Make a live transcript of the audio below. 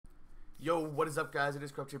Yo, what is up, guys? It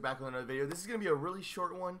is xKuRupTx back with another video. This is going to be a really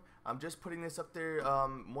short one. I'm just putting this up there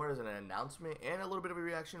more as an announcement and a little bit of a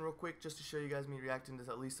reaction real quick, just to show you guys me reacting to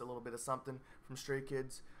at least a little bit of something from Stray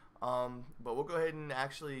Kids. But we'll go ahead and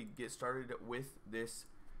actually get started with this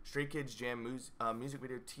Stray Kids JJAM music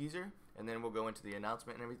video teaser, and then we'll go into the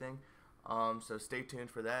announcement and everything. So stay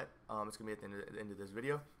tuned for that. It's going to be at the end of this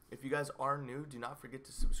video. If you guys are new, do not forget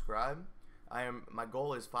to subscribe. My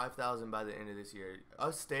goal is 5,000 by the end of this year.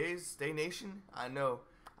 Us Stay Nation, I know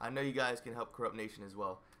you guys can help Corrupt Nation as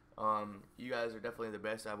well. You guys are definitely the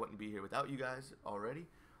best. I wouldn't be here without you guys already.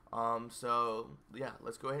 So yeah,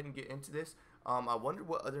 let's go ahead and get into this. I wonder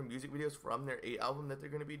what other music videos from their 8 album that they're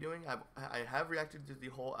going to be doing. I have reacted to the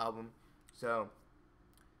whole album, so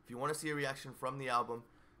if you want to see a reaction from the album,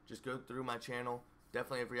 just go through my channel.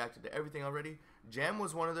 Definitely have reacted to everything already. Jam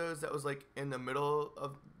was one of those that was like in the middle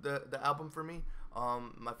of the album for me.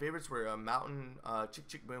 My favorites were Mountain, Chick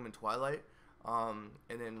Chick Boom, and Twilight. And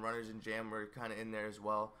then Runners and Jam were kind of in there as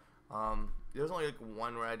well. There was only like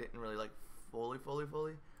one where I didn't really like fully,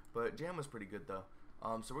 but Jam was pretty good though.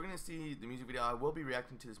 So we're gonna see the music video. I will be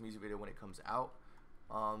reacting to this music video when it comes out.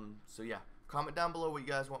 So yeah, comment down below what you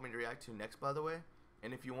guys want me to react to next, by the way.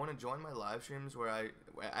 And if you want to join my live streams where I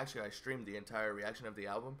streamed the entire reaction of the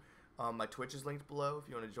album, my Twitch is linked below. If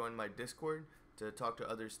you want to join my Discord to talk to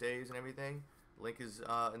other stays and everything, link is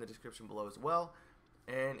in the description below as well.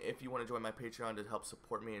 And if you want to join my Patreon to help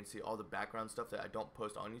support me and see all the background stuff that I don't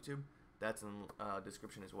post on YouTube, that's in the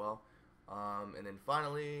description as well. And then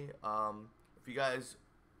finally, if you guys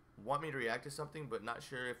want me to react to something but not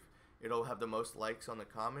sure if it'll have the most likes on the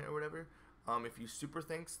comment or whatever, if you super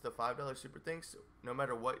thanks, the $5 super thanks, no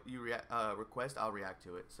matter what you request, I'll react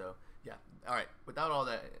to it. So yeah, all right. Without all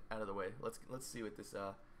that out of the way, let's see what this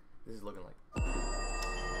is looking like.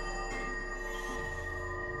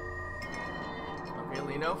 Okay,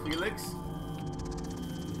 Lino, Felix.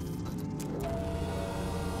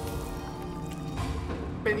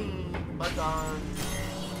 Benny, Button.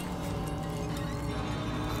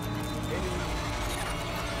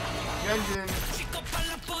 Yunjin.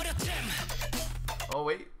 Oh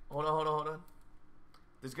wait, hold on.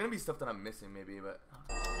 There's gonna be stuff that I'm missing maybe, but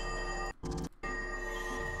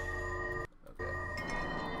okay.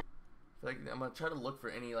 I feel like I'm gonna try to look for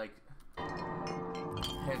any like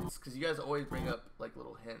hints, cause you guys always bring up like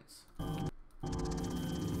little hints.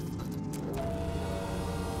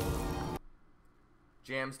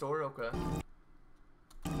 Jam store, okay.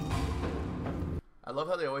 I love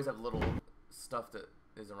how they always have little stuff that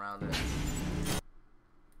is around it.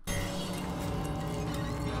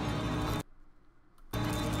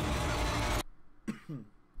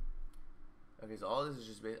 Okay, so all this is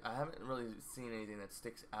just I haven't really seen anything that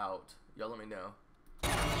sticks out. Y'all let me know.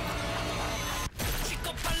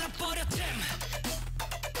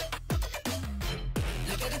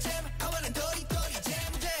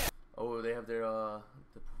 Oh, they have their the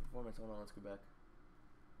performance. Hold on, let's go back.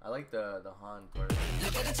 I like the Han part. Okay,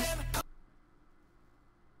 say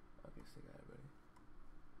that, everybody.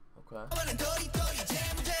 Okay.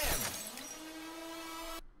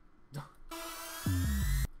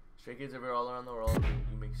 Stray Kids everywhere, all around the world.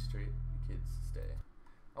 You make straight kids stay.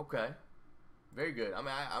 Okay, very good. I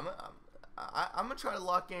mean, I'm gonna try to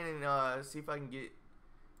lock in and see if I can get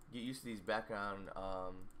used to these background.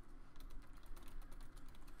 I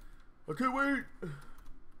can't wait.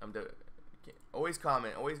 Always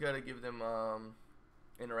comment. Always gotta give them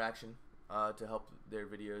interaction to help their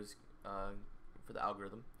videos for the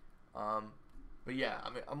algorithm. But yeah,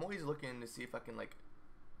 I mean, I'm always looking to see if I can like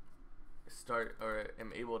start or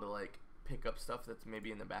am able to like pick up stuff that's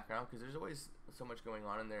maybe in the background, because there's always so much going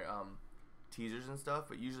on in their teasers and stuff.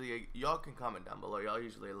 But usually y'all can comment down below. Y'all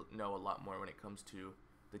usually know a lot more when it comes to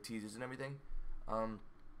the teasers and everything.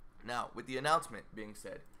 Now with the announcement being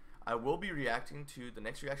said, I will be reacting to the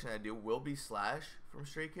next reaction I do will be Slash from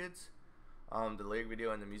Stray Kids, the lyric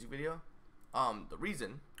video and the music video. The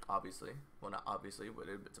reason, obviously, well not obviously, but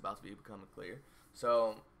it's about to become clear.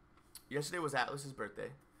 So yesterday was Atlas's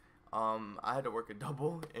birthday. I had to work a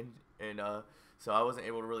double, and so I wasn't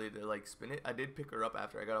able to really like spin it. I did pick her up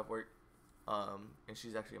after I got off work, and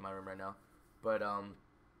she's actually in my room right now. But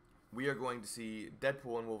we are going to see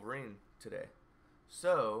Deadpool and Wolverine today.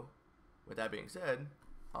 So with that being said,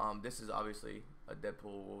 this is obviously a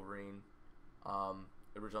Deadpool Wolverine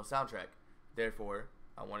original soundtrack. Therefore,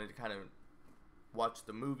 I wanted to kind of watch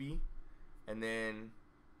the movie and then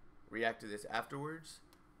react to this afterwards.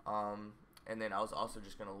 And then I was also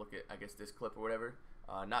just going to look at, I guess, this clip or whatever.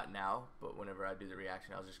 Not now, but whenever I do the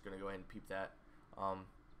reaction, I was just going to go ahead and peep that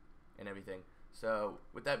and everything. So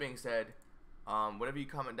with that being said, whatever you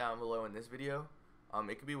comment down below in this video,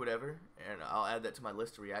 It could be whatever, and I'll add that to my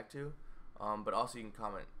list to react to. But also you can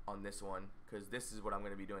comment on this one, because this is what I'm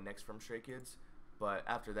going to be doing next from Stray Kids. But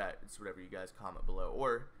after that, it's whatever you guys comment below.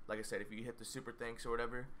 Or, like I said, if you hit the super thanks or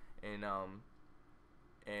whatever, and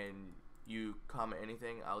you comment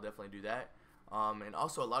anything, I'll definitely do that. And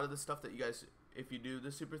also a lot of the stuff that you guys, if you do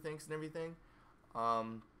the super thanks and everything,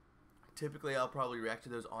 typically I'll probably react to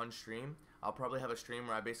those on stream. I'll probably have a stream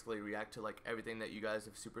where I basically react to like everything that you guys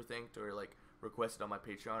have super thanked or like requested on my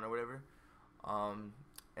Patreon or whatever.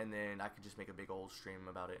 And then I could just make a big old stream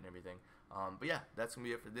about it and everything. But yeah, that's gonna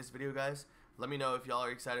be it for this video, guys. Let me know if y'all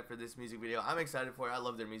are excited for this music video. I'm excited for it. I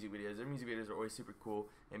love their music videos. Their music videos are always super cool.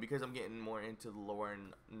 And because I'm getting more into the lore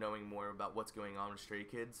and knowing more about what's going on with Stray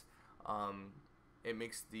Kids, it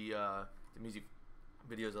makes the music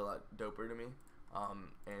videos a lot doper to me.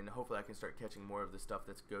 And hopefully I can start catching more of the stuff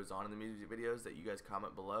that goes on in the music videos that you guys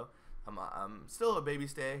comment below. I'm still a baby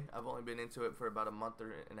stay. I've only been into it for about a month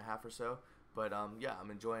and a half or so. But yeah,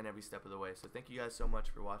 I'm enjoying every step of the way. So thank you guys so much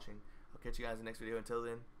for watching. I'll catch you guys in the next video. Until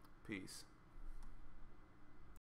then, peace.